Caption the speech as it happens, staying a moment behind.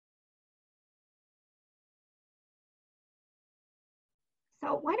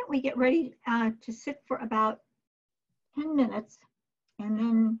So why don't we get ready to sit for about 10 minutes and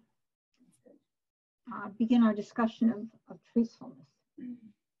then begin our discussion of truthfulness.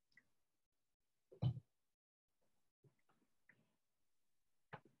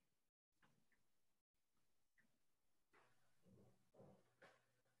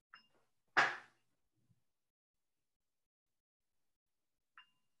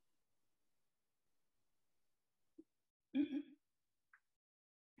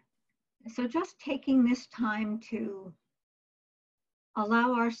 So just taking this time to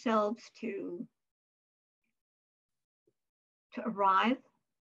allow ourselves to arrive,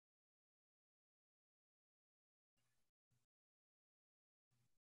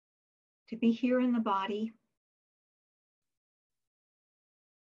 to be here in the body,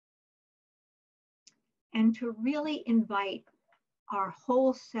 and to really invite our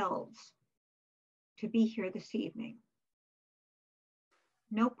whole selves to be here this evening.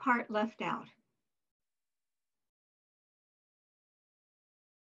 No part left out.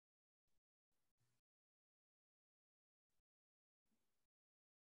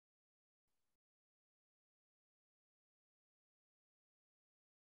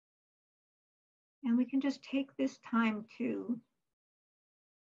 And we can just take this time to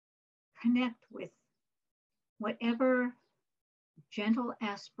connect with whatever gentle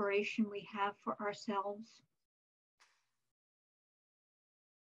aspiration we have for ourselves.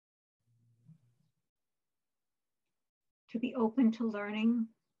 To be open to learning,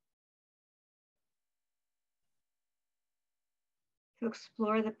 to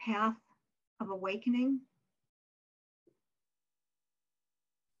explore the path of awakening,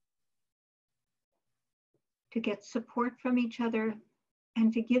 to get support from each other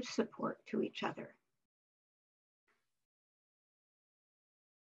and to give support to each other.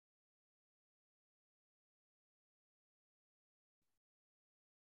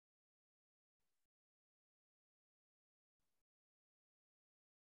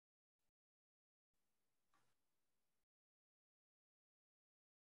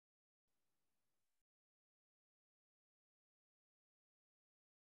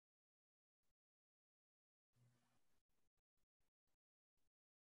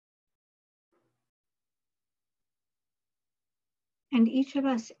 And each of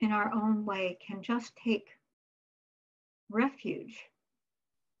us in our own way can just take refuge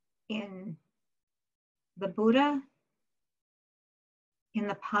in the Buddha, in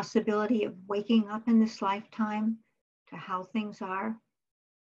the possibility of waking up in this lifetime to how things are.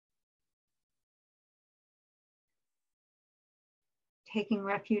 Taking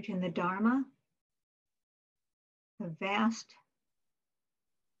refuge in the Dharma, the vast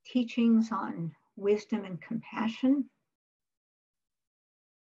teachings on wisdom and compassion,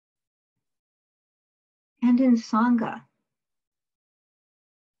 and in Sangha,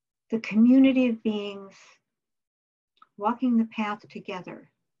 the community of beings walking the path together,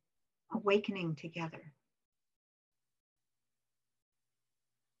 awakening together.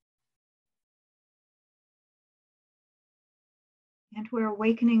 And we're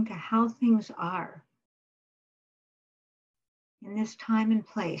awakening to how things are in this time and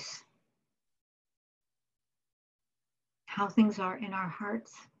place, how things are in our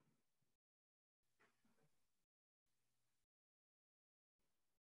hearts,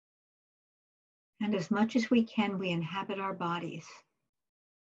 and as much as we can, we inhabit our bodies.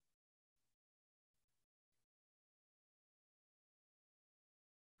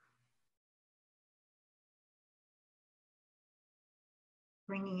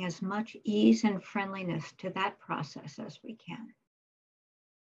 Bringing as much ease and friendliness to that process as we can.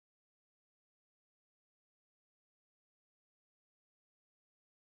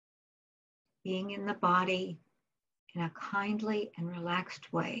 Being in the body in a kindly and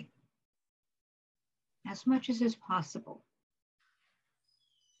relaxed way, as much as is possible.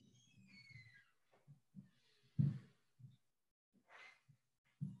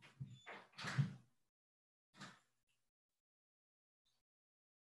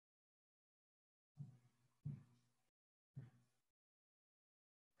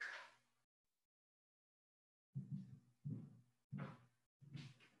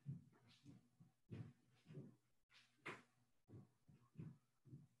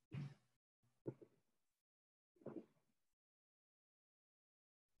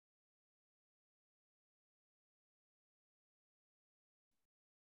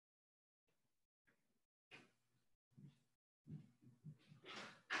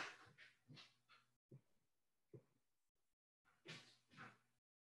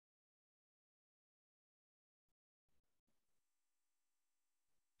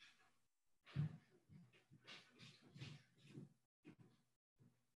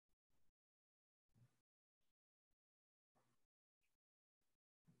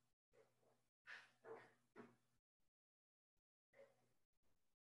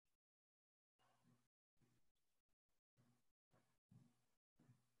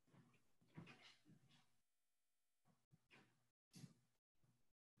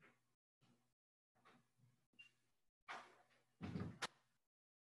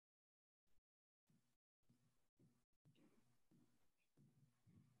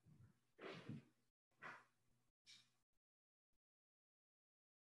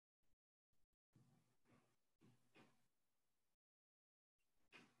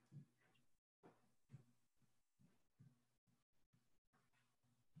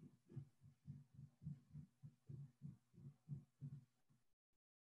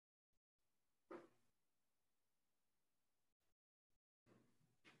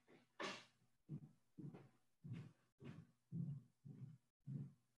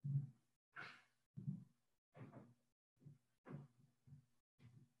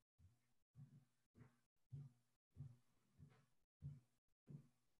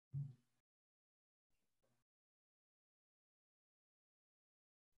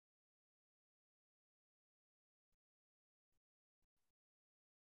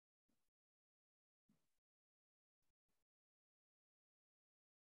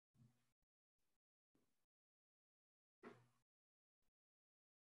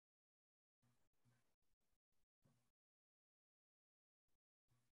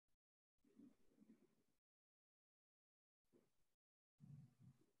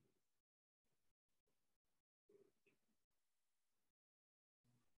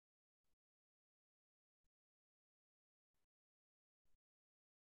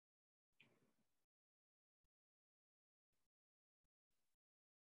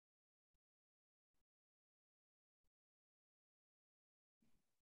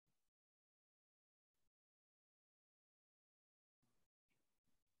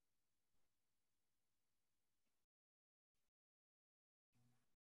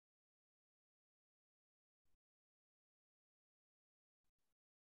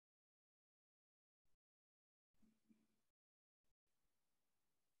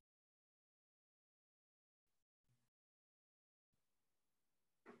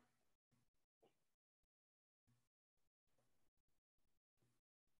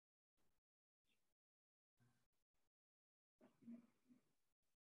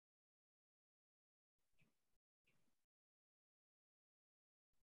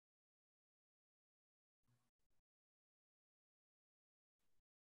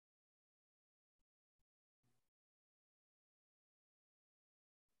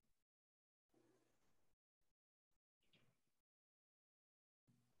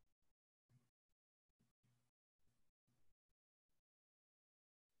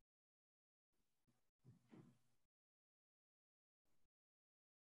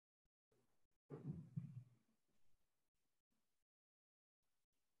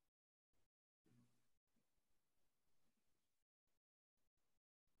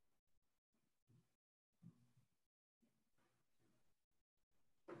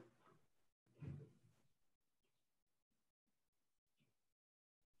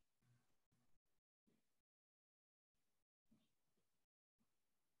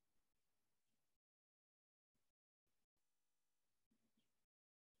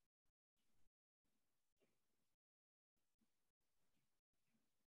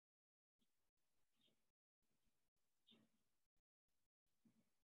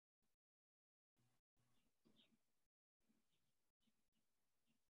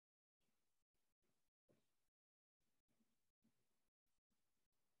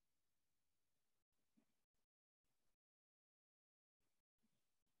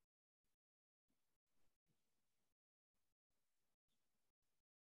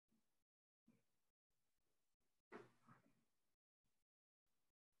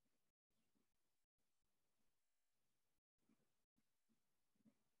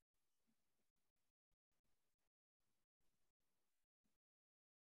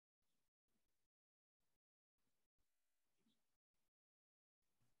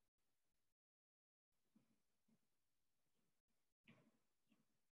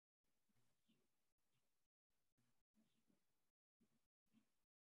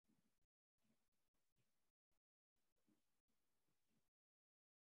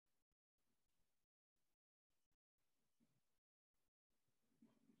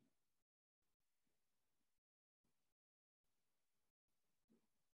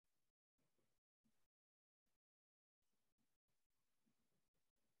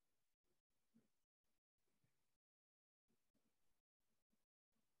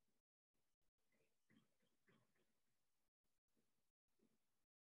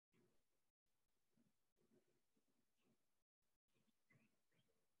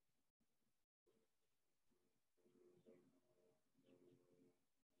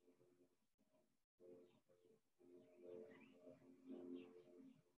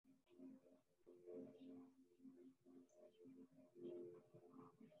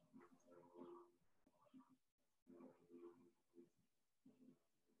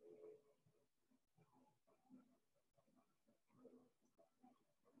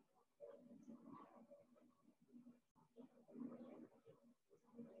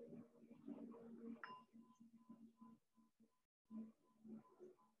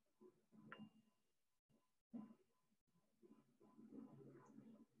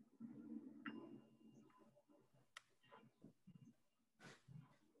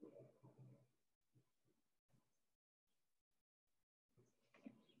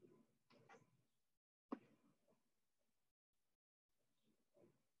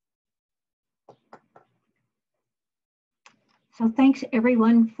 So thanks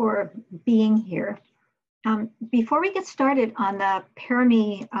everyone for being here. Before we get started on the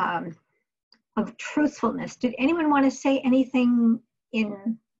Paramis of truthfulness, did anyone want to say anything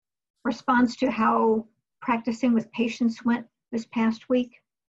in response to how practicing with patience went this past week?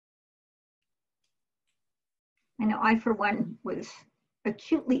 I know I, for one, was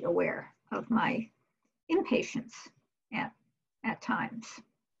acutely aware of my impatience at times.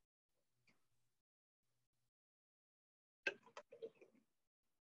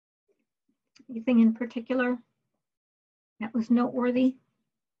 Anything in particular that was noteworthy?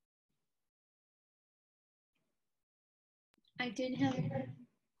 I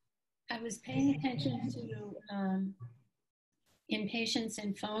was paying attention to impatience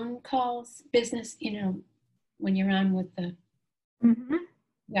in phone calls, business, when you're on with the,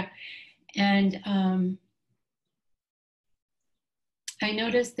 yeah. And I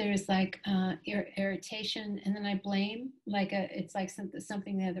noticed there's like irritation, and then I blame, it's like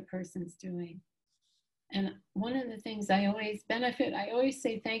something the other person's doing. And one of the things I always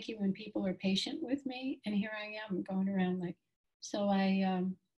say thank you when people are patient with me, and here I am going around like, so I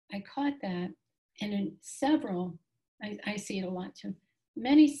caught that, and in I see it a lot too.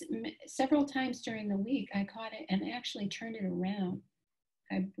 Several times during the week, I caught it and actually turned it around.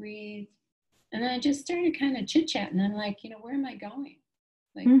 I breathed, and then I just started kind of chit-chatting. I'm like, where am I going?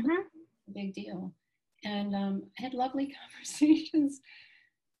 Like, big deal. And I had lovely conversations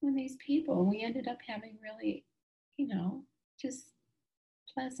with these people. We ended up having really, just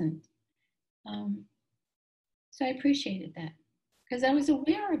pleasant. So I appreciated that, because I was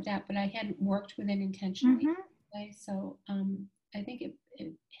aware of that, but I hadn't worked with it intentionally. So I think it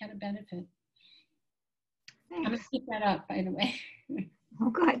had a benefit. Thanks. I'm going to keep that up, by the way. Oh,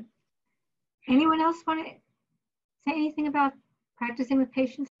 good. Anyone else want to say anything about practicing with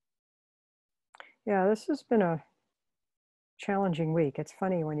patience? Yeah, this has been a challenging week. It's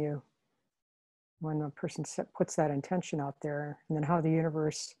funny when a person puts that intention out there, and then how the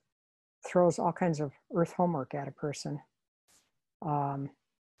universe throws all kinds of earth homework at a person. And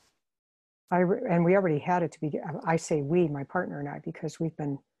we already had it to begin. I say we, my partner and I, because we've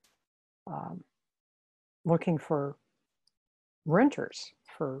been looking for renters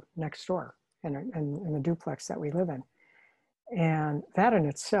for next door in the duplex that we live in. And that in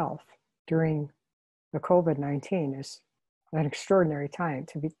itself, during the COVID-19, is an extraordinary time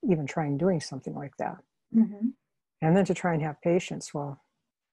to be even trying doing something like that. And then to try and have patience. Well,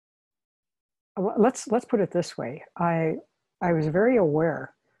 let's put it this way. I was very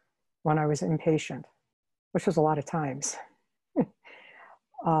aware when I was impatient, which was a lot of times,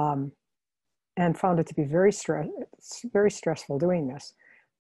 and found it to be very stressful doing this.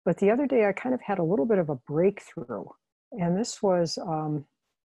 But the other day I kind of had a little bit of a breakthrough. And this was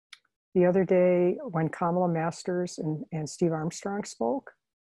the other day when Kamala Masters and Steve Armstrong spoke.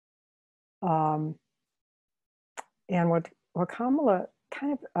 And what Kamala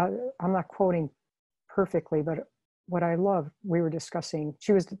kind of, I'm not quoting perfectly, but what I love, they were discussing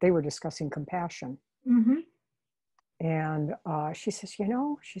compassion. And she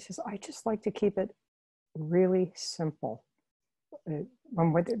says, I just like to keep it really simple. It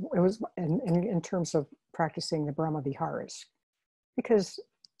was in terms of practicing the Brahma Viharas, because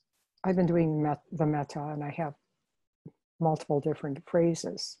I've been doing the metta, and I have multiple different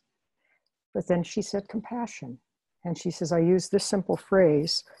phrases. But then she said compassion. And she says, I use this simple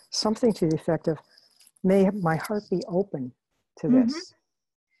phrase, something to the effect of, may my heart be open to this.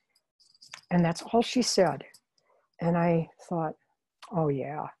 And that's all she said. And I thought, oh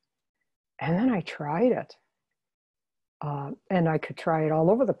yeah. And then I tried it. And I could try it all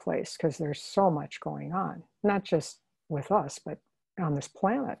over the place, because there's so much going on, not just with us, but on this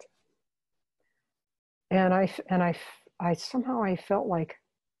planet. And I somehow felt like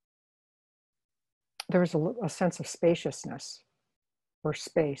there was a sense of spaciousness or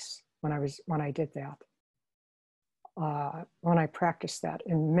space when I did that. When I practiced that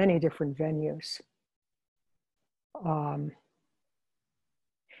in many different venues.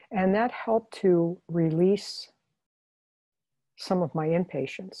 And that helped to release some of my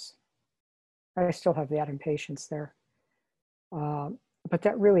impatience. I still have that impatience there. But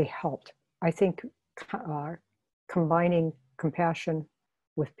that really helped. I think combining compassion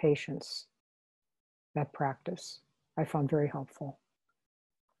with patience, that practice, I found very helpful.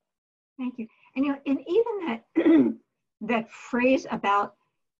 Thank you. And, you know, and even that, that phrase about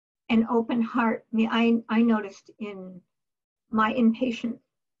an open heart, I mean, I noticed in my impatient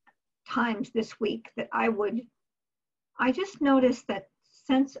times this week that I just noticed that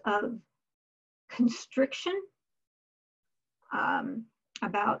sense of constriction,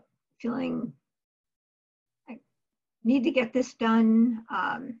 about feeling I need to get this done,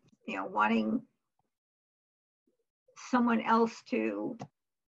 you know, wanting someone else to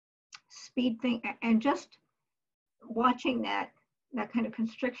speed things, and just watching that kind of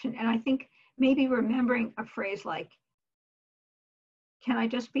constriction. And I think maybe remembering a phrase like, can I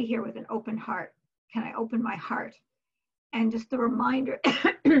just be here with an open heart? Can I open my heart? And just the reminder,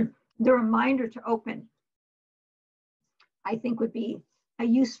 the reminder to open, I think would be a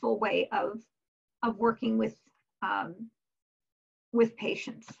useful way of working with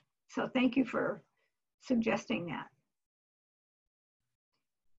patience. So thank you for suggesting that.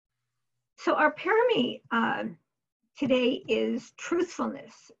 So our parami today is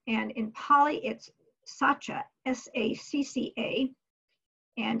truthfulness, and in Pali it's Sacca, S-A-C-C-A,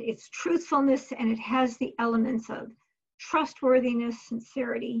 and it's truthfulness, and it has the elements of trustworthiness,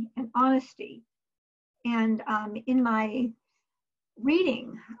 sincerity, and honesty. And in my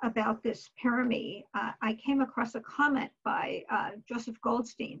reading about this parami, I came across a comment by Joseph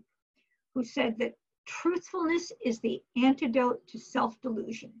Goldstein, who said that truthfulness is the antidote to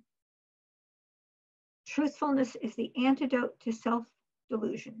self-delusion. Truthfulness is the antidote to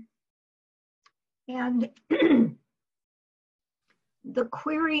self-delusion. And the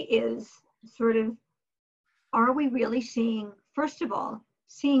query is sort of, are we really seeing, first of all,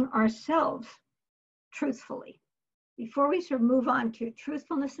 seeing ourselves truthfully? Before we sort of move on to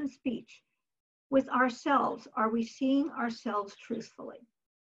truthfulness in speech, with ourselves, are we seeing ourselves truthfully?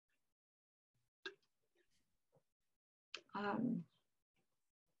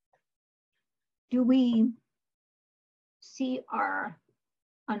 Do we see our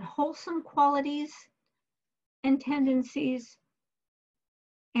unwholesome qualities and tendencies?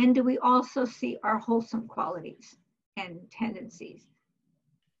 And do we also see our wholesome qualities and tendencies?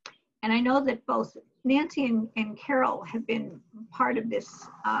 And I know that both Nancy and Carol have been part of this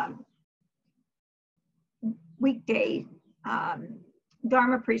weekday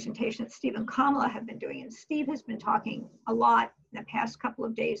Dharma presentation that Steve and Kamala have been doing. And Steve has been talking a lot in the past couple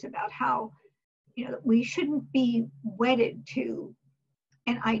of days about how, you know, we shouldn't be wedded to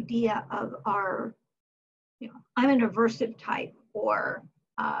an idea of our, you know, I'm an aversive type, or,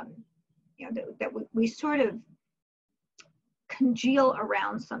 you know, that we sort of congeal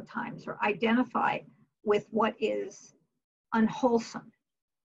around sometimes or identify with what is unwholesome,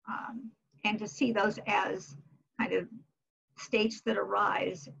 and to see those as kind of states that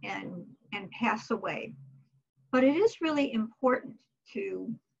arise and pass away. But it is really important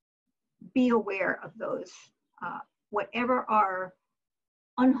to be aware of those, whatever our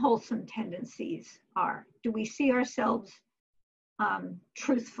unwholesome tendencies are. Do we see ourselves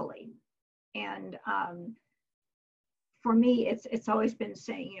truthfully? And for me, it's always been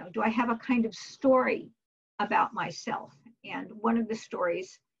saying, you know, do I have a kind of story about myself? And one of the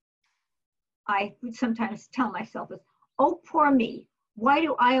stories I would sometimes tell myself is, oh, poor me. Why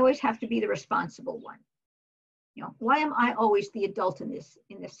do I always have to be the responsible one? You know, why am I always the adult in this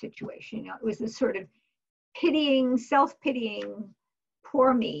situation? You know, it was this sort of pitying, self-pitying,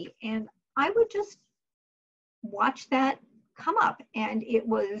 poor me. And I would just watch that come up, and it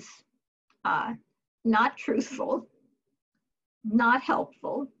was not truthful, not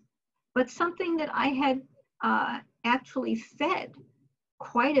helpful, but something that I had actually fed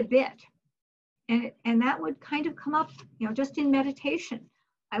quite a bit. And that would kind of come up, you know, just in meditation.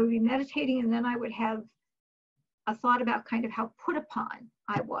 I would be meditating, and then I would have a thought about kind of how put upon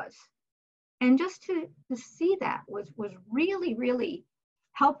I was. And just to see that was really, really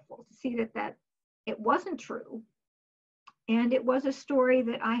helpful, to see that it wasn't true. And it was a story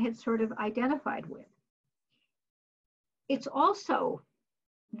that I had sort of identified with. It's also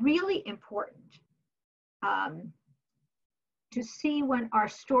really important to see when our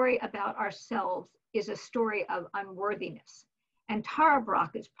story about ourselves is a story of unworthiness. And Tara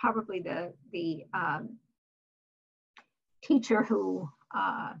Brach is probably the teacher who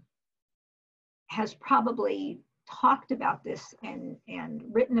has probably talked about this and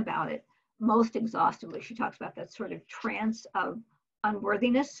written about it most exhaustively. She talks about that sort of trance of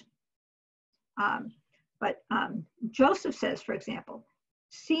unworthiness. But Joseph says, for example,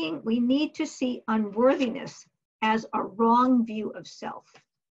 we need to see unworthiness as a wrong view of self.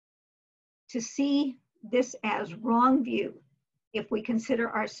 To see this as wrong view if we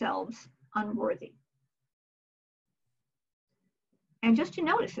consider ourselves unworthy. And just to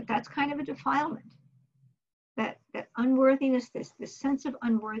notice that that's kind of a defilement. That unworthiness, this sense of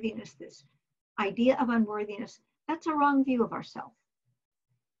unworthiness, this idea of unworthiness, that's a wrong view of ourselves.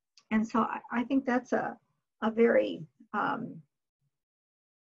 And so I think that's a very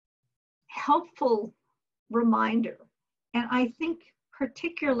helpful reminder. And I think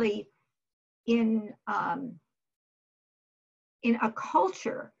particularly in a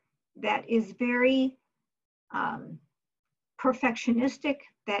culture that is very perfectionistic,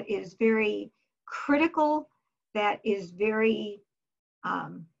 that is very critical, that is very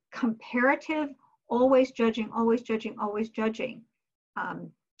comparative, always judging, always judging, always judging.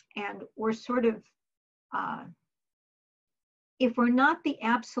 And we're sort of, if we're not the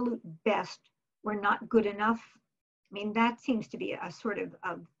absolute best, we're not good enough. I mean, that seems to be a sort of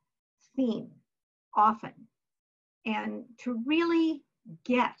theme often. And to really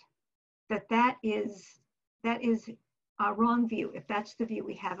get that is a wrong view, if that's the view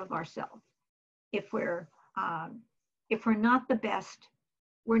we have of ourselves. If we're not the best,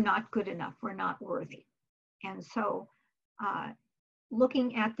 we're not good enough, we're not worthy. And so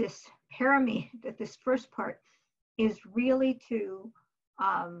looking at this Paramis, that this first part is really to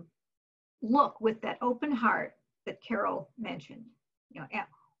look with that open heart that Carol mentioned. You know, at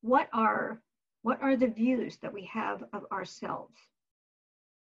what are the views that we have of ourselves,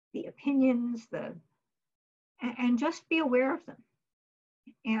 the opinions, and just be aware of them.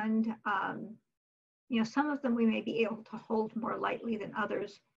 And you know, some of them we may be able to hold more lightly than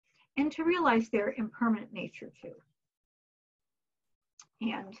others, and to realize their impermanent nature too.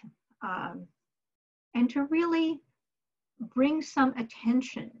 And to really bring some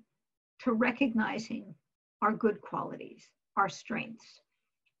attention to recognizing our good qualities, our strengths.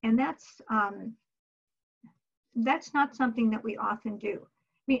 And that's not something that we often do.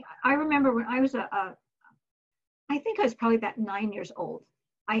 I mean, I remember when I was I think I was probably about 9 years old.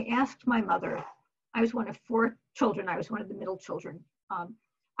 I asked my mother, I was one of 4 children, I was one of the middle children.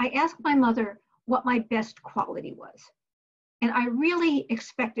 I asked my mother what my best quality was. And I really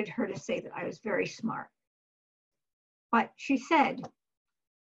expected her to say that I was very smart. But she said,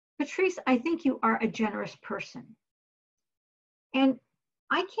 Patrice, I think you are a generous person. And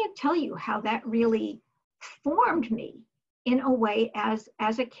I can't tell you how that really formed me in a way as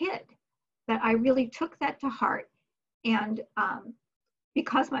a kid, that I really took that to heart. And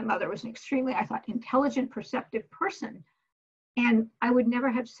because my mother was an extremely, I thought, intelligent, perceptive person, and I would never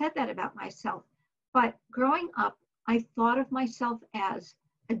have said that about myself. But growing up, I thought of myself as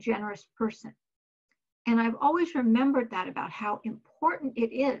a generous person. And I've always remembered that about how important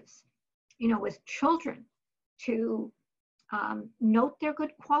it is, you know, with children to note their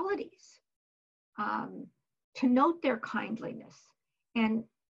good qualities, to note their kindliness. And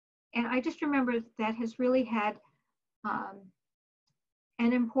I just remember that has really had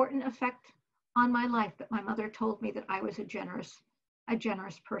an important effect on my life, that my mother told me that I was a generous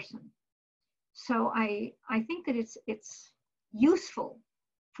person. So I think that it's useful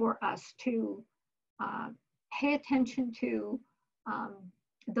for us to pay attention to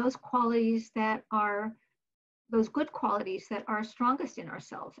those qualities that are, those good qualities that are strongest in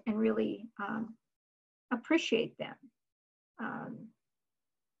ourselves, and really appreciate them.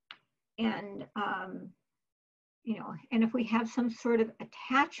 You know, and if we have some sort of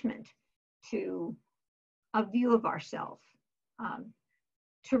attachment to a view of ourselves,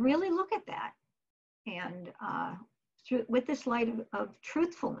 to really look at that, and with this light of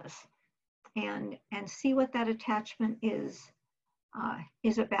truthfulness, and see what that attachment is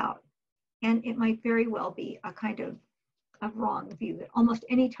about. And it might very well be a kind of wrong view, that almost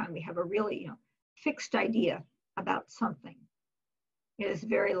any time we have a really, you know, fixed idea about something, it is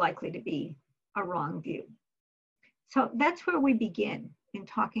very likely to be a wrong view. So that's where we begin in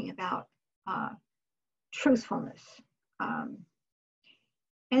talking about truthfulness.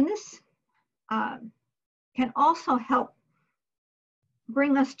 And this can also help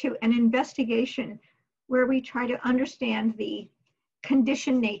bring us to an investigation where we try to understand the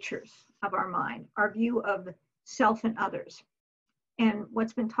conditioned natures of our mind, our view of self and others. And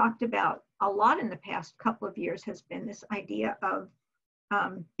what's been talked about a lot in the past couple of years has been this idea of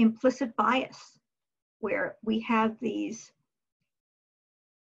implicit bias, where we have these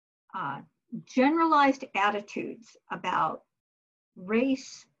generalized attitudes about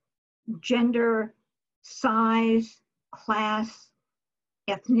race, gender, size, class,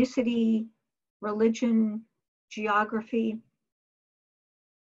 ethnicity, religion, geography,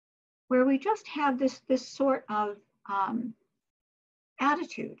 where we just have this sort of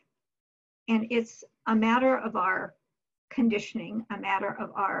attitude. And it's a matter of our conditioning, a matter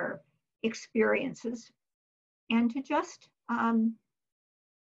of our experiences, and to just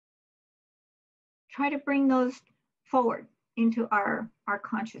try to bring those forward into our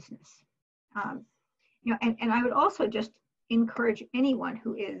consciousness. And I would also just encourage anyone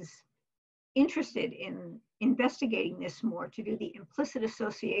who is interested in investigating this more to do the implicit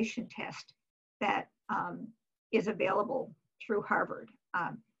association test that is available through Harvard.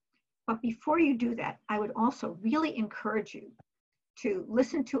 But before you do that, I would also really encourage you to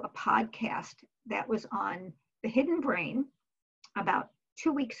listen to a podcast that was on the hidden brain about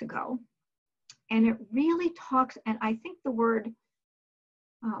 2 weeks ago. And it really talks, and I think the word,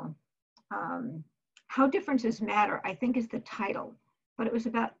 How Differences Matter, I think is the title, but it was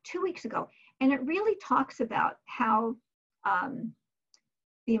about 2 weeks ago. And it really talks about how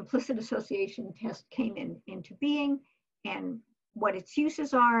the implicit association test came into being and what its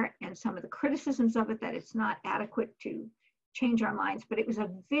uses are and some of the criticisms of it, that it's not adequate to change our minds. But it was a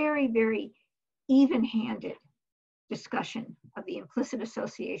very, very even-handed discussion of the implicit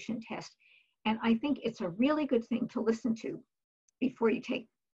association test. And I think it's a really good thing to listen to before you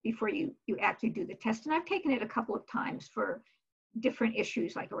actually do the test. And I've taken it a couple of times for different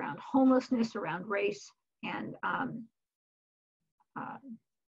issues, like around homelessness, around race, and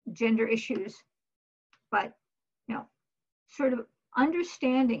gender issues. But, sort of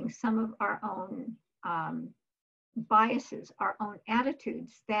understanding some of our own biases, our own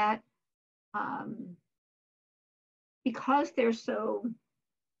attitudes that, because they're so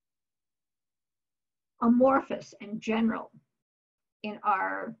amorphous and general in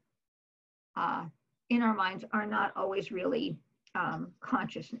our minds, are not always really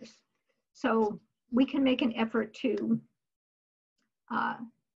consciousness. So we can make an effort to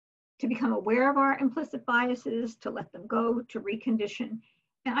become aware of our implicit biases, to let them go, to recondition.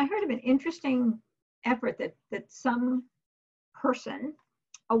 And I heard of an interesting effort that some person,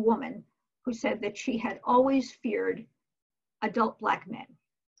 a woman, who said that she had always feared adult Black men,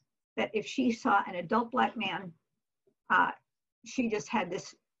 that if she saw an adult Black man, she just had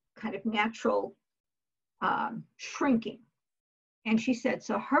this kind of natural shrinking. And she said,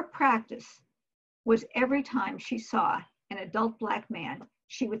 so her practice was every time she saw an adult Black man,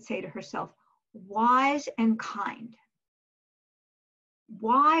 she would say to herself, wise and kind.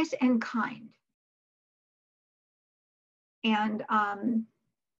 Wise and kind. And,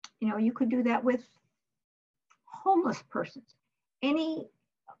 you could do that with homeless persons. You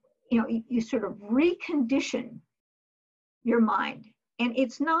sort of recondition your mind. And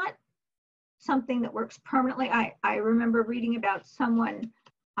it's not something that works permanently. I remember reading about someone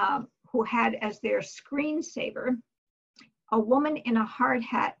who had as their screensaver a woman in a hard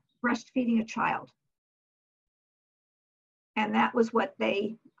hat breastfeeding a child. And that was what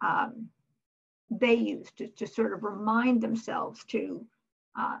they used to sort of remind themselves to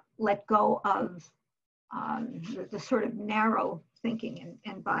let go of the sort of narrow thinking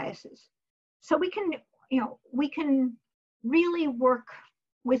and biases. So we can really work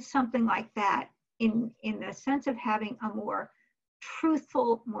with something like that in the sense of having a more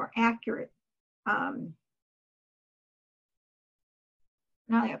truthful, more accurate, not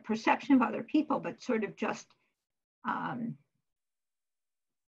only a perception of other people, but sort of just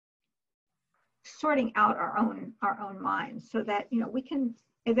sorting out our own minds, so that we can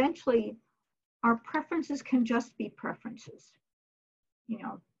eventually, our preferences can just be preferences.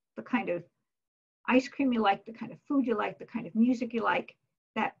 The kind of ice cream you like, the kind of food you like, the kind of music you like,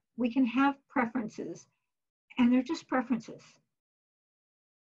 that we can have preferences, and they're just preferences.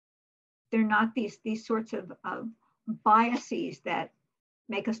 They're not these sorts of biases that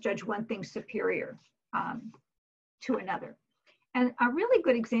make us judge one thing superior to another. And a really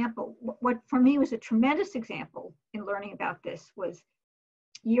good example, what for me was a tremendous example in learning about this, was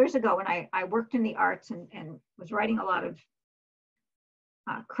years ago when I worked in the arts and was writing a lot of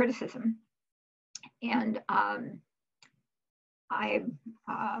criticism. And I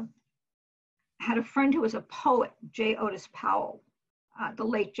had a friend who was a poet, J. Otis Powell, the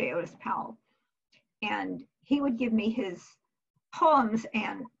late J. Otis Powell. And he would give me his poems,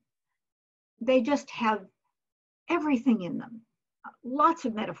 and they just have everything in them. Lots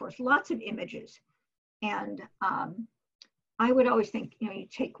of metaphors, lots of images. And I would always think, you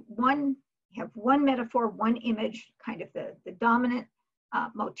have one metaphor, one image, kind of the dominant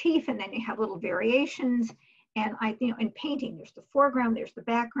motif, and then you have little variations. And in painting, there's the foreground, there's the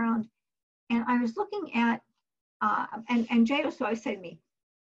background. And I was looking at, and Jay used to always say to me,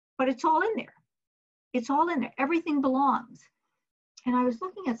 but it's all in there. It's all in there. Everything belongs. And I was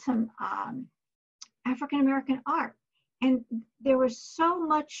looking at some African-American art, and there was so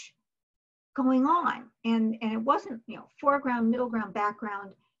much going on, and it wasn't, you know, foreground, middle ground,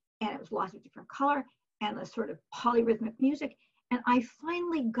 background, and it was lots of different color and the sort of polyrhythmic music. And I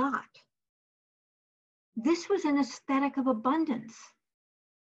finally got, this was an aesthetic of abundance.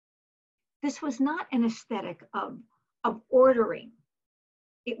 This was not an aesthetic of ordering.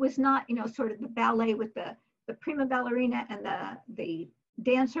 It was not, you know, sort of the ballet with the prima ballerina and the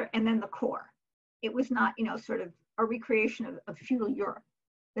dancer and then the corps. It was not, you know, sort of a recreation of feudal Europe.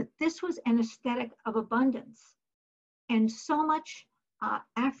 That this was an aesthetic of abundance. And so much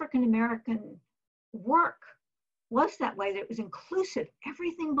African-American work was that way, that it was inclusive.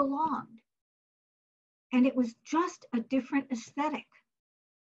 Everything belonged. And it was just a different aesthetic.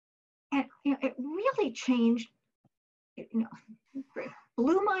 And you know, it really changed, you know,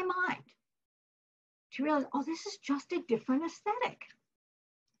 blew my mind to realize, oh, this is just a different aesthetic.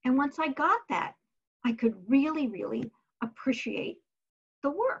 And once I got that, I could really, really appreciate the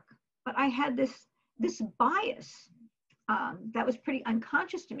work. But I had this bias that was pretty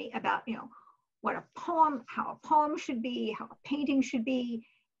unconscious to me about, you know, what a poem, how a poem should be, how a painting should be.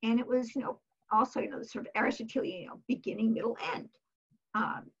 And it was, you know, also, you know, the sort of Aristotelian, you know, beginning, middle, end.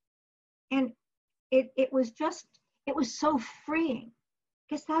 And it was just, it was so freeing.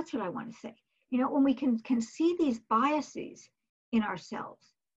 I guess that's what I want to say. You know, when we can see these biases in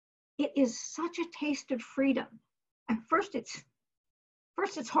ourselves, it is such a taste of freedom. At first it's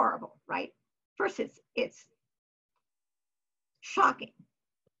horrible, right? First it's shocking.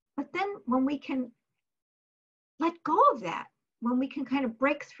 But then when we can let go of that, when we can kind of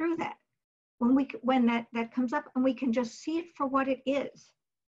break through that, when that comes up and we can just see it for what it is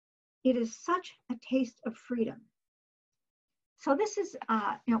such a taste of freedom. So this is,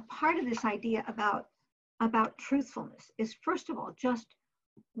 you know, part of this idea about truthfulness is, first of all, just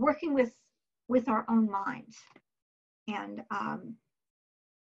working with our own minds, and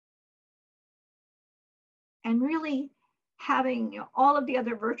really having, you know, all of the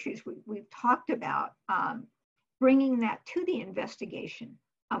other virtues we've talked about, bringing that to the investigation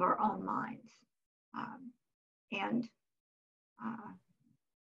of our own minds, and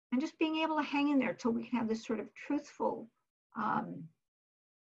just being able to hang in there till we can have this sort of truthful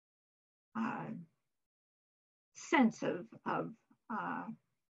sense of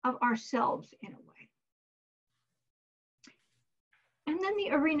ourselves in a way. And then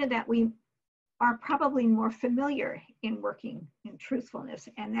the arena that we are probably more familiar in working in truthfulness,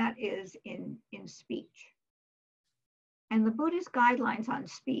 and that is in speech. And the Buddhist guidelines on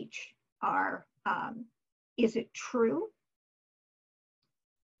speech are, is it true?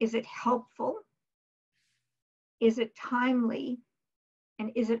 Is it helpful? Is it timely?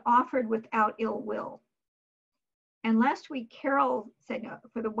 And is it offered without ill will? And last week, Carol said, no,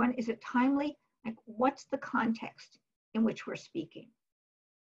 for the one, is it timely? Like, what's the context in which we're speaking?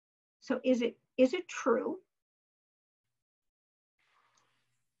 So is it true?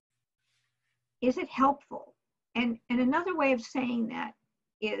 Is it helpful? And another way of saying that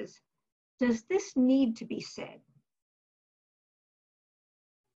is, does this need to be said?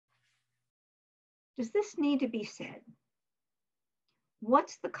 Does this need to be said?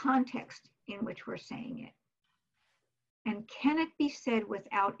 What's the context in which we're saying it? And can it be said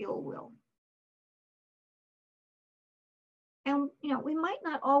without ill will? And, you know, we might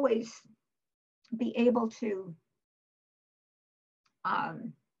not always be able to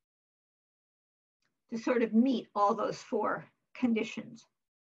sort of meet all those four conditions,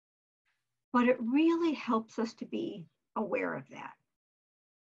 but it really helps us to be aware of that.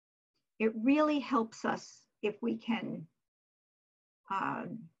 It really helps us if we can,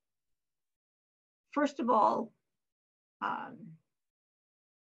 first of all,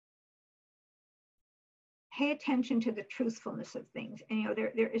 pay attention to the truthfulness of things. And, you know,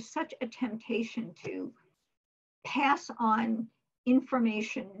 there is such a temptation to pass on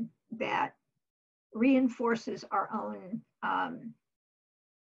information that reinforces our own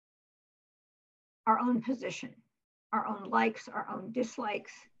position, our own likes, our own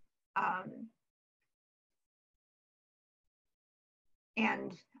dislikes,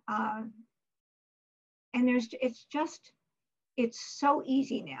 and it's so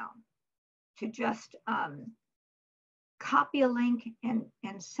easy now to just copy a link and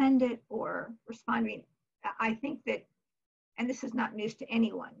send it or respond. I mean, I think that, and this is not news to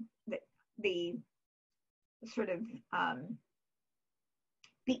anyone, that the sort of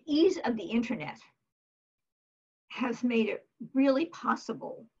the ease of the internet has made it really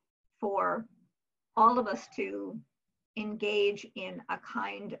possible for all of us to engage in a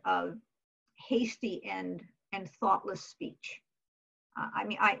kind of hasty and thoughtless speech. I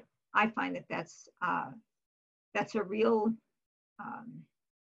mean, I find that that's a real,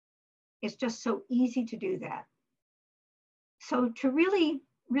 it's just so easy to do that. So to really,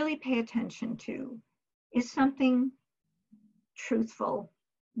 really pay attention to, is something truthful?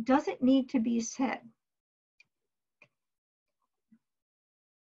 Does it need to be said?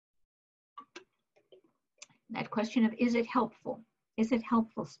 That question of, is it helpful? Is it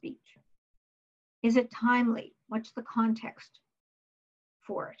helpful speech? Is it timely? What's the context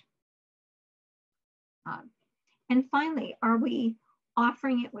for it? And finally, are we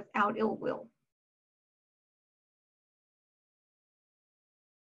offering it without ill will?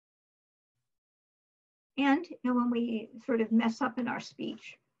 And when we sort of mess up in our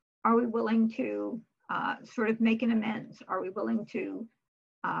speech, are we willing to sort of make an amends? Are we willing to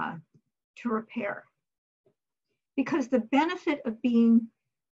repair? Because the benefit of being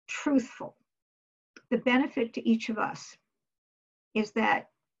truthful, the benefit to each of us, is that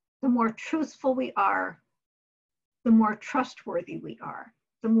the more truthful we are, the more trustworthy we are,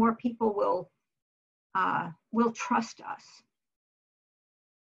 the more people will trust us.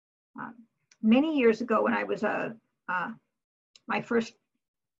 Many years ago, when I was my first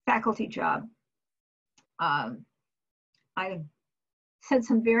faculty job, I said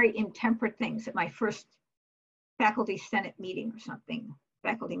some very intemperate things at my first faculty senate meeting or something,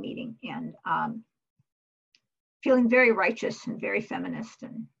 faculty meeting, and feeling very righteous and very feminist,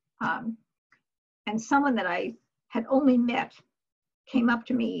 and someone that I had only met came up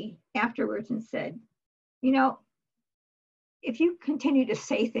to me afterwards and said, you know, if you continue to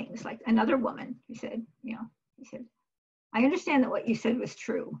say things like, another woman, he said, I understand that what you said was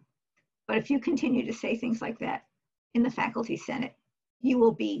true, but if you continue to say things like that in the faculty senate, you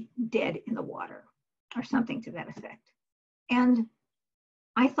will be dead in the water, or something to that effect. And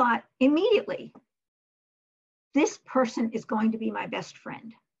I thought immediately, this person is going to be my best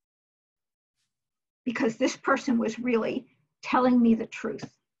friend, because this person was really telling me the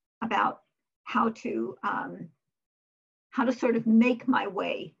truth about how to sort of make my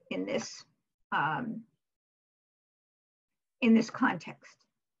way in this context.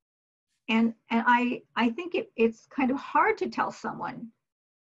 And I think it's kind of hard to tell someone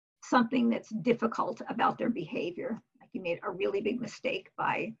something that's difficult about their behavior. Like, you made a really big mistake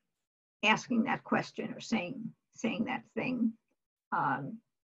by asking that question or saying that thing.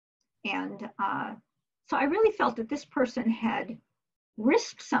 So I really felt that this person had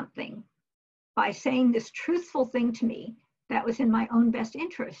risked something by saying this truthful thing to me that was in my own best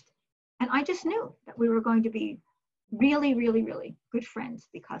interest. And I just knew that we were going to be really, really, really good friends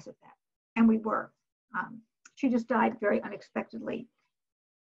because of that. And we were. She just died very unexpectedly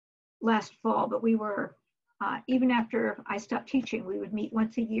last fall, but we were, even after I stopped teaching, we would meet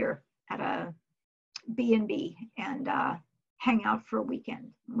once a year at a B&B and hang out for a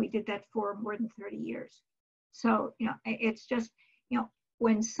weekend. We did that for more than 30 years. So, it's just,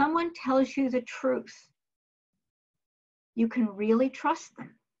 when someone tells you the truth, you can really trust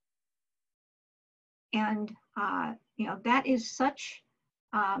them. And, that is such,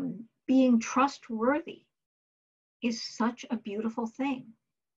 being trustworthy is such a beautiful thing.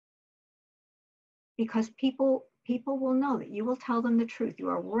 Because people will know that you will tell them the truth. You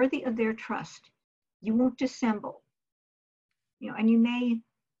are worthy of their trust. You won't dissemble. And you may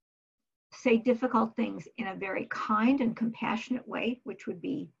say difficult things in a very kind and compassionate way, which would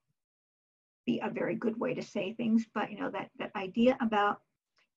be a very good way to say things. But that idea about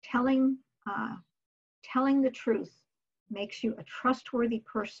telling the truth makes you a trustworthy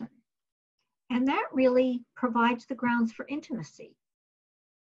person, and that really provides the grounds for intimacy.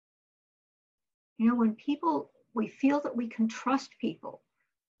 When we feel that we can trust people,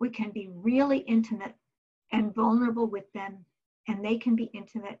 we can be really intimate and vulnerable with them, and they can be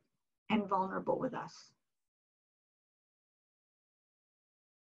intimate and vulnerable with us.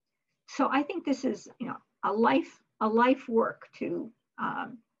 So I think this is, a life work to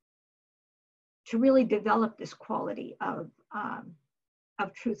really develop this quality of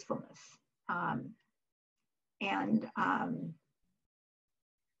truthfulness, and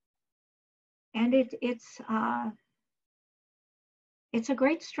it's a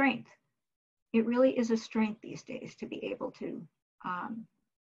great strength. It really is a strength these days to be able to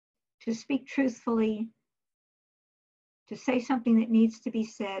speak truthfully, to say something that needs to be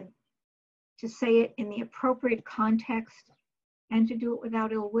said, to say it in the appropriate context, and to do it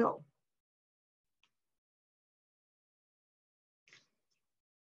without ill will.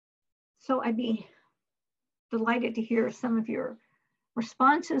 So I'd be delighted to hear some of your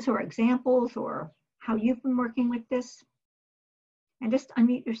responses or examples or how you've been working with this. And just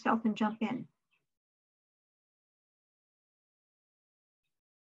unmute yourself and jump in.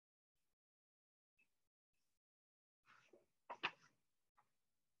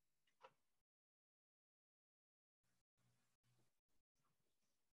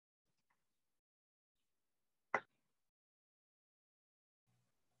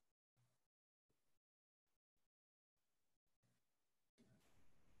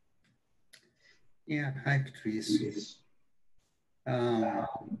 Yeah, hi Patrice. I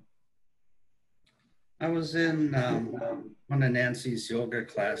was in one of Nancy's yoga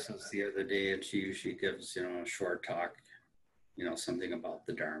classes the other day, and she usually gives, a short talk, something about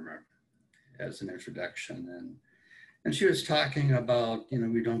the Dharma as an introduction. And she was talking about,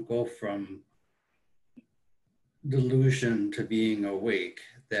 we don't go from delusion to being awake,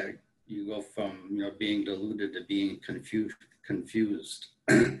 that you go from, being deluded to being confused.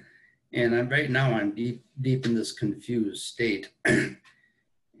 And right now I'm deep in this confused state.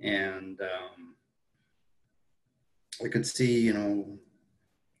 And I could see,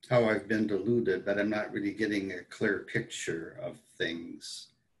 how I've been deluded, but I'm not really getting a clear picture of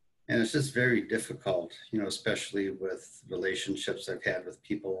things. And it's just very difficult, especially with relationships I've had with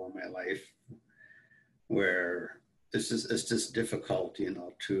people in my life, where it's just difficult,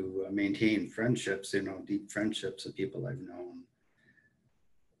 to maintain friendships, deep friendships of people I've known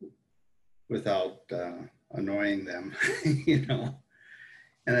without annoying them,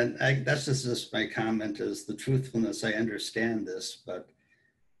 And that's just my comment is the truthfulness. I understand this, but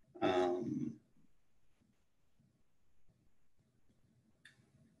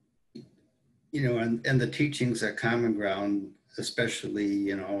and the teachings at Common Ground,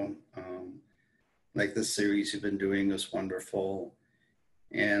 especially, like the series you've been doing is wonderful.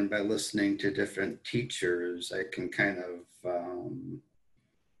 And by listening to different teachers, I can kind of,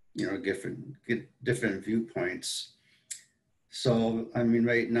 get different viewpoints. So, I mean,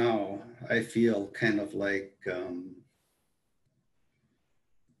 right now, I feel kind of like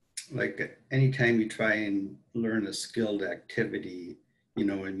anytime you try and learn a skilled activity,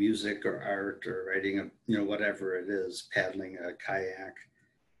 in music or art or writing, whatever it is, paddling a kayak,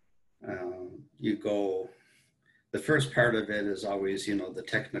 the first part of it is always, the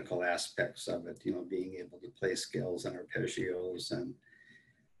technical aspects of it, being able to play scales and arpeggios, and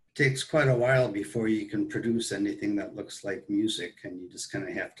it takes quite a while before you can produce anything that looks like music, and you just kind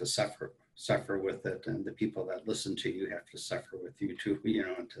of have to suffer with it, and the people that listen to you have to suffer with you too,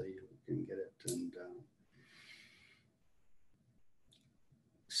 until you can get it. And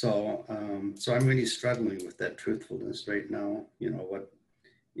so I'm really struggling with that truthfulness right now.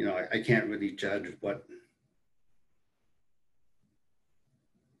 I can't really judge what,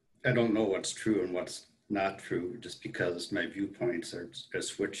 I don't know what's true and what's not true, just because my viewpoints are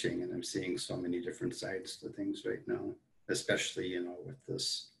switching, and I'm seeing so many different sides to things right now, especially, with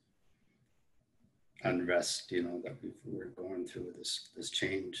this unrest, that we're going through, this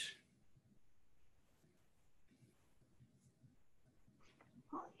change.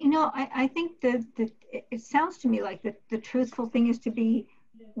 I think that it sounds to me like the truthful thing is to be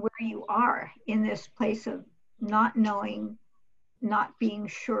where you are in this place of not knowing, not being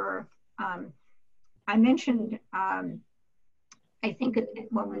sure. I mentioned, I think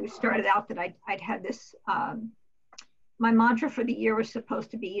when we started out that I'd had this, my mantra for the year was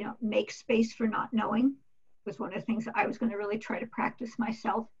supposed to be, make space for not knowing, was one of the things that I was going to really try to practice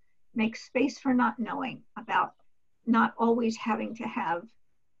myself. Make space for not knowing, about not always having to have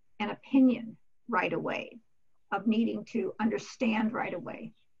an opinion right away, of needing to understand right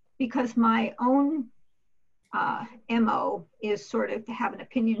away. Because my own MO is sort of to have an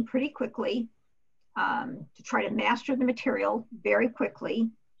opinion pretty quickly, to try to master the material very quickly.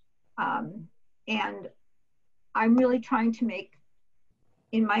 And I'm really trying to make,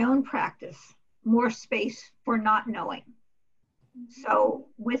 in my own practice, more space for not knowing. So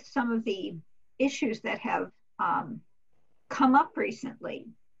with some of the issues that have come up recently,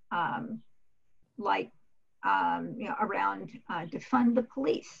 like around defund the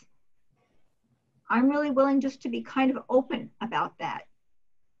police, I'm really willing just to be kind of open about that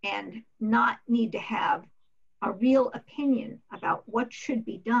and not need to have a real opinion about what should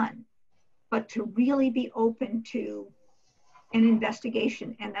be done, but to really be open to an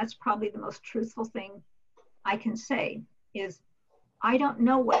investigation. And that's probably the most truthful thing I can say is, I don't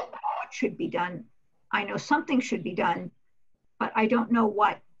know what should be done. I know something should be done, but I don't know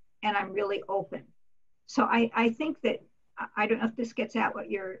what, and I'm really open. So I think that, I don't know if this gets at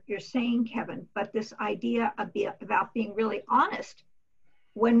what you're saying, Kevin, but this idea about being really honest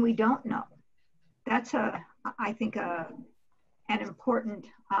when we don't know, that's I think an important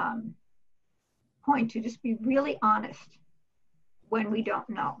point, to just be really honest when we don't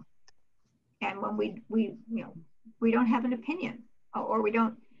know, and when we don't have an opinion, or we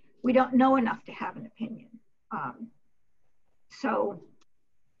don't know enough to have an opinion. So,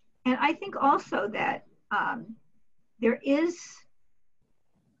 and I think also that there is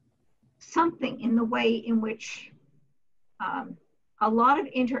something in the way in which a lot of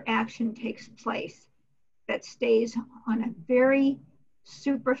interaction takes place that stays on a very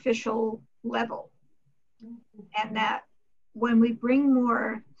superficial level, and that when we bring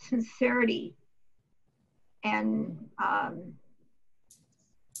more sincerity and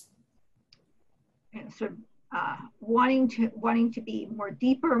sort of wanting to be more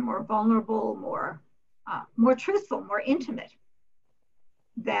deeper, more vulnerable, more truthful, more intimate,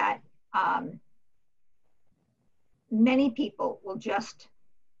 that many people will just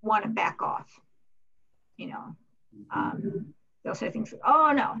want to back off. They'll say things like,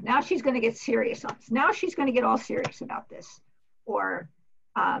 "Oh no, now she's going to get serious on this. Now she's going to get all serious about this," or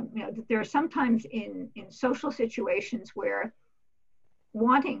there are sometimes in social situations where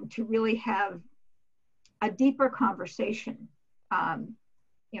wanting to really have a deeper conversation,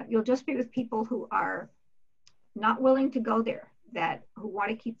 you'll just be with people who are not willing to go there, who want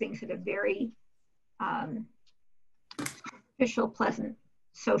to keep things at a very superficial, pleasant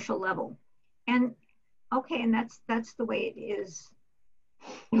social level. And okay, and that's the way it is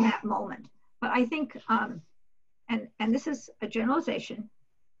in that moment. But I think, and this is a generalization,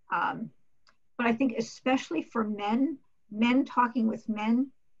 but I think especially for men talking with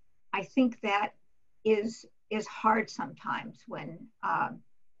men, I think that is hard sometimes when,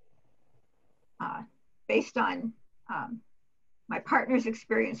 based on my partner's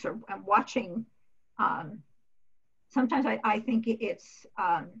experience or watching, sometimes I think it's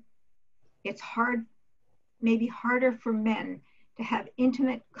hard, maybe harder for men to have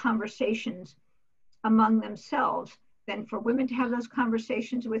intimate conversations among themselves than for women to have those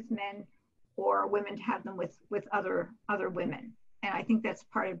conversations with men, or women to have them with other women. And I think that's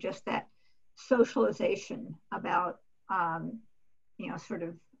part of just that socialization about sort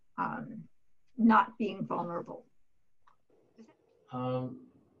of not being vulnerable.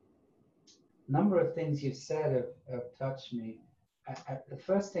 Number of things you said have touched me. The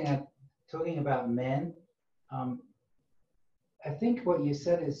first thing, talking about men, I think what you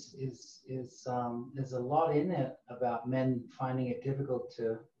said is there's a lot in it about men finding it difficult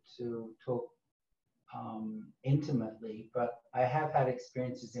to talk intimately, but I have had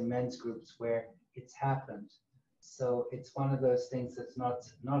experiences in men's groups where it's happened. So it's one of those things that's not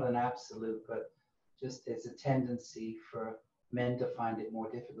an absolute, but just there's a tendency for men to find it more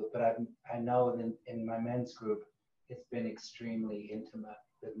difficult. But I know in my men's group, it's been extremely intimate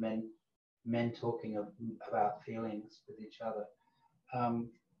with men talking about feelings with each other.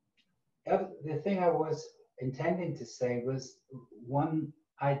 The thing I was intending to say was, one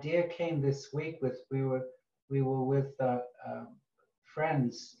idea came this week with we were with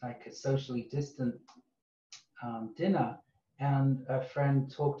friends, like a socially distant dinner, and a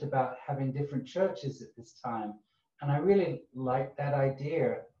friend talked about having different churches at this time, and I really liked that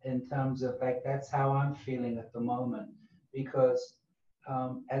idea in terms of like that's how I'm feeling at the moment, because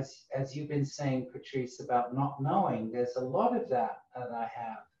as you've been saying, Patrice, about not knowing, there's a lot of that I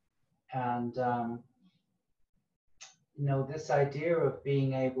have, and this idea of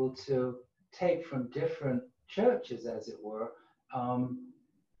being able to take from different churches, as it were.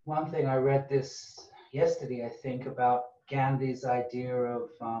 One thing I read this yesterday, I think, about Gandhi's idea of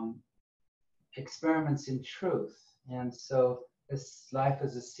experiments in truth. And so this life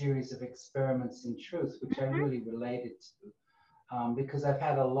is a series of experiments in truth, which I really related to, because I've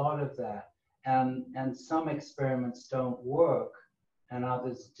had a lot of that. And some experiments don't work and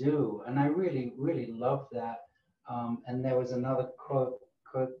others do. And I really, really love that. And there was another quote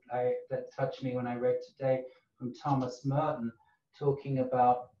that touched me when I read today from Thomas Merton, talking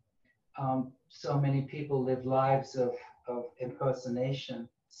about so many people live lives of impersonation,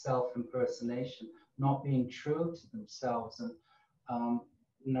 self-impersonation, not being true to themselves. And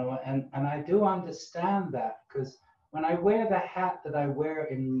and I do understand that, because when I wear the hat that I wear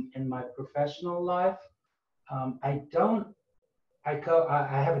in my professional life, I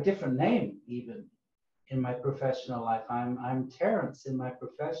have a different name even in my professional life. I'm Terence in my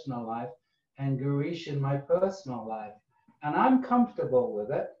professional life and Gurish in my personal life. And I'm comfortable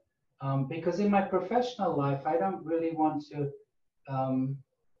with it, because in my professional life, I don't really want to,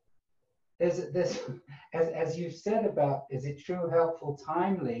 as you said about, is it true, helpful,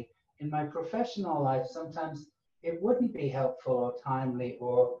 timely? In my professional life, sometimes it wouldn't be helpful or timely,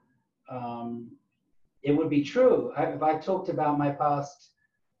 or it would be true. If I talked about my past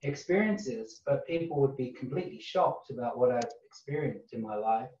experiences, but people would be completely shocked about what I've experienced in my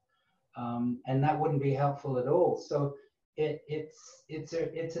life, and that wouldn't be helpful at all. So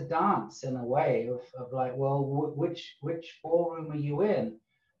it's a dance in a way of like, well, which ballroom are you in?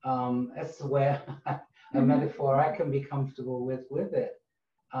 That's the way a metaphor I can be comfortable with it.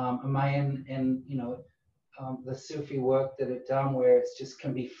 Am I in you know, the Sufi work that I've done where it's just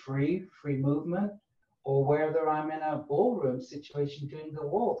can be free movement, or whether I'm in a ballroom situation doing the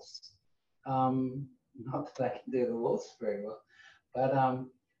waltz. Not that I can do the waltz very well, but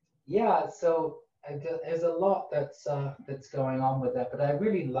yeah. So there's a lot that's going on with that. But I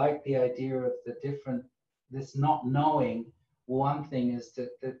really like the idea of the different, this not knowing. One thing is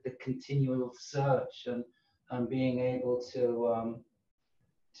the continual search and being able to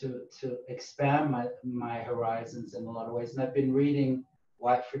expand my horizons in a lot of ways. And I've been reading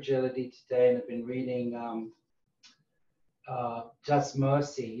White Fragility today, and I've been reading Just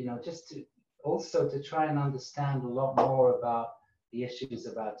Mercy, you know, just to also to try and understand a lot more about the issues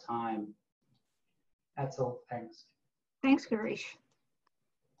of our time. That's all. Thanks. Thanks, Girish.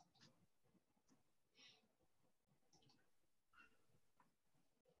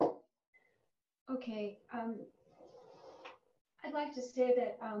 Okay, I'd like to say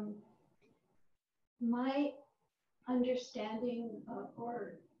that my understanding of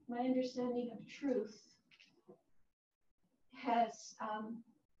truth has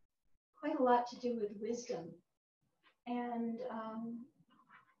quite a lot to do with wisdom, and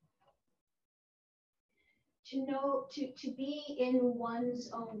to be in one's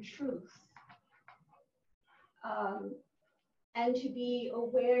own truth, and to be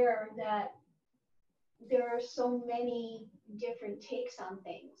aware that there are so many different takes on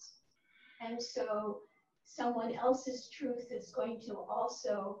things. And so someone else's truth is going to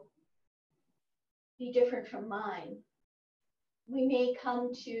also be different from mine. We may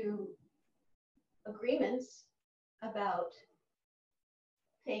come to agreements about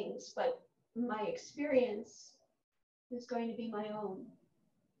things, but my experience is going to be my own.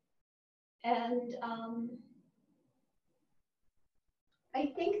 And I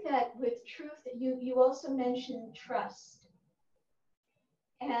think that with truth, you also mentioned trust.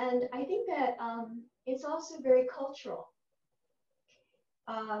 And I think that it's also very cultural.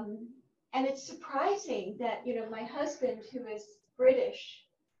 And it's surprising that, you know, my husband, who is British,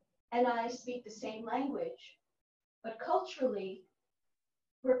 and I speak the same language, but culturally,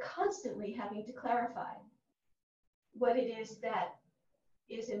 we're constantly having to clarify what it is that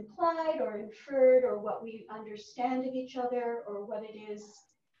is implied or inferred, or what we understand of each other, or what it is,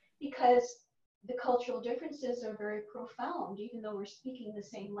 because the cultural differences are very profound, even though we're speaking the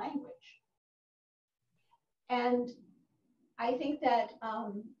same language. And I think that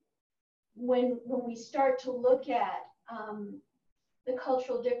when we start to look at the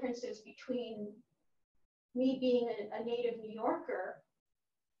cultural differences between me being a native New Yorker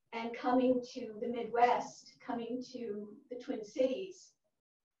and coming to the Midwest, coming to the Twin Cities,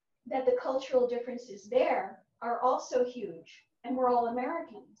 that the cultural differences there are also huge, and we're all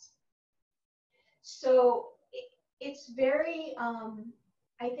Americans. So it's very,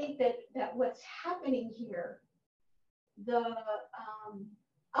 I think that what's happening here, the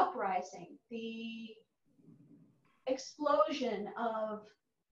uprising, the explosion of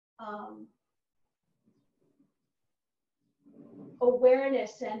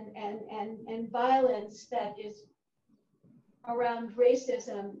awareness and violence that is around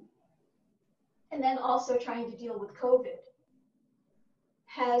racism, and then also trying to deal with COVID,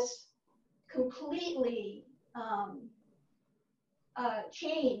 has completely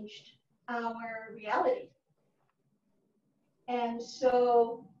changed our reality. And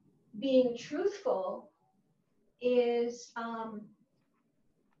so being truthful is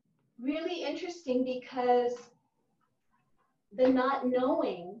really interesting, because the not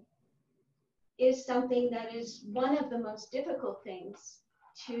knowing is something that is one of the most difficult things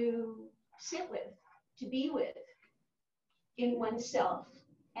to sit with, to be with in oneself,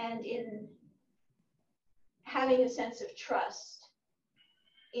 and in having a sense of trust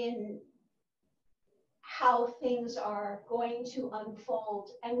in how things are going to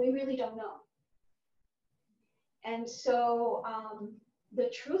unfold, and we really don't know. And so the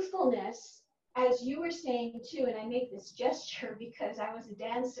truthfulness, as you were saying too, and I make this gesture because I was a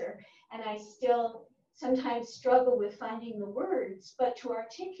dancer and I still sometimes struggle with finding the words, but to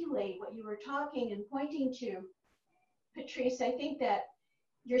articulate what you were talking and pointing to, Patrice, I think that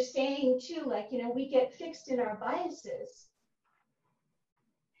you're saying too, like, you know, we get fixed in our biases,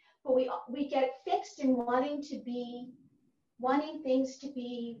 but we get fixed in wanting things to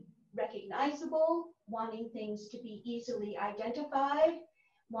be recognizable, wanting things to be easily identified,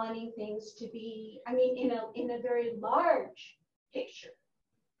 wanting things to be, I mean, in a very large picture.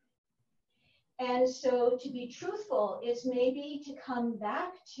 And so to be truthful is maybe to come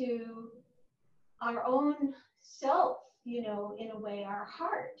back to our own self, you know, in a way, our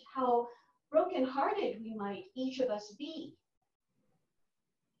heart, how brokenhearted we might each of us be,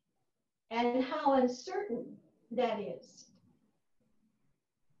 and how uncertain that is.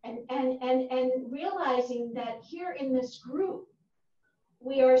 And realizing that here in this group,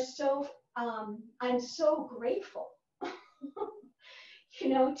 we are so, I'm so grateful, you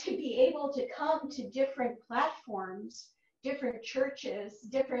know, to be able to come to different platforms, different churches,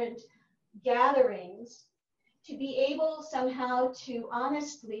 different gatherings, to be able somehow to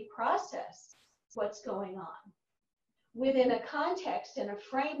honestly process what's going on within a context and a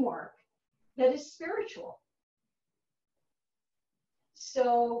framework that is spiritual.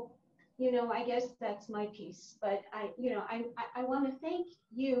 So, you know, I guess that's my piece, but I want to thank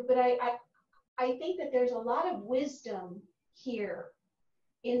you, but I think that there's a lot of wisdom here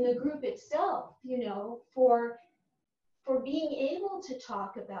in the group itself, you know, for being able to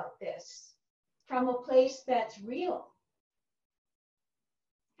talk about this from a place that's real.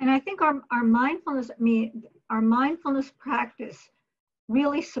 And I think our mindfulness, our mindfulness practice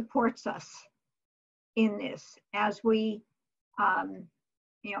really supports us in this as we,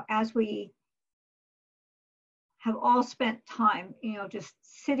 you know, as we have all spent time, you know, just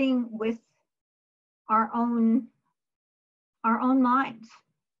sitting with our own minds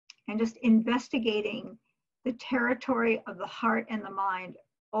and just investigating the territory of the heart and the mind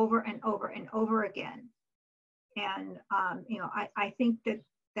over and over and over again. And, you know, I think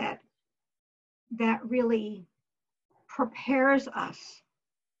that really prepares us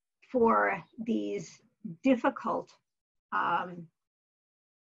for these difficult,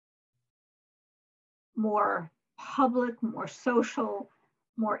 more public, more social,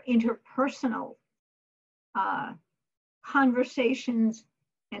 more interpersonal conversations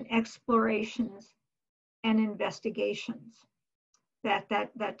and explorations and investigations.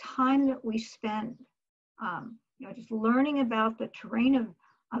 That time that we spend, you know, just learning about the terrain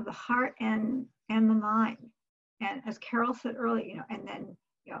of the heart and the mind, and as Carol said earlier, you know, and then,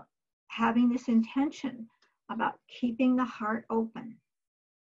 you know, having this intention about keeping the heart open.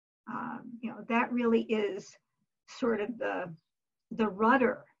 You know, that really is sort of the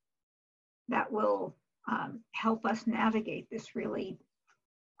rudder that will help us navigate this really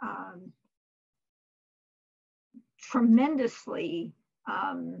tremendously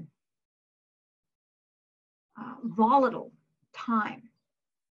volatile time.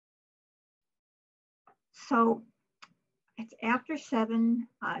 So it's after 7.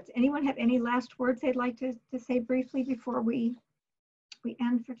 Does anyone have any last words they'd like to say briefly before we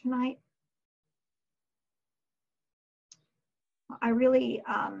end for tonight? I really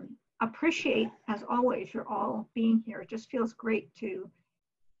appreciate, as always, your all being here. It just feels great to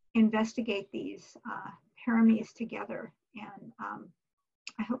investigate these paramis together. And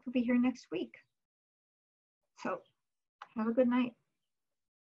I hope you'll be here next week. So have a good night.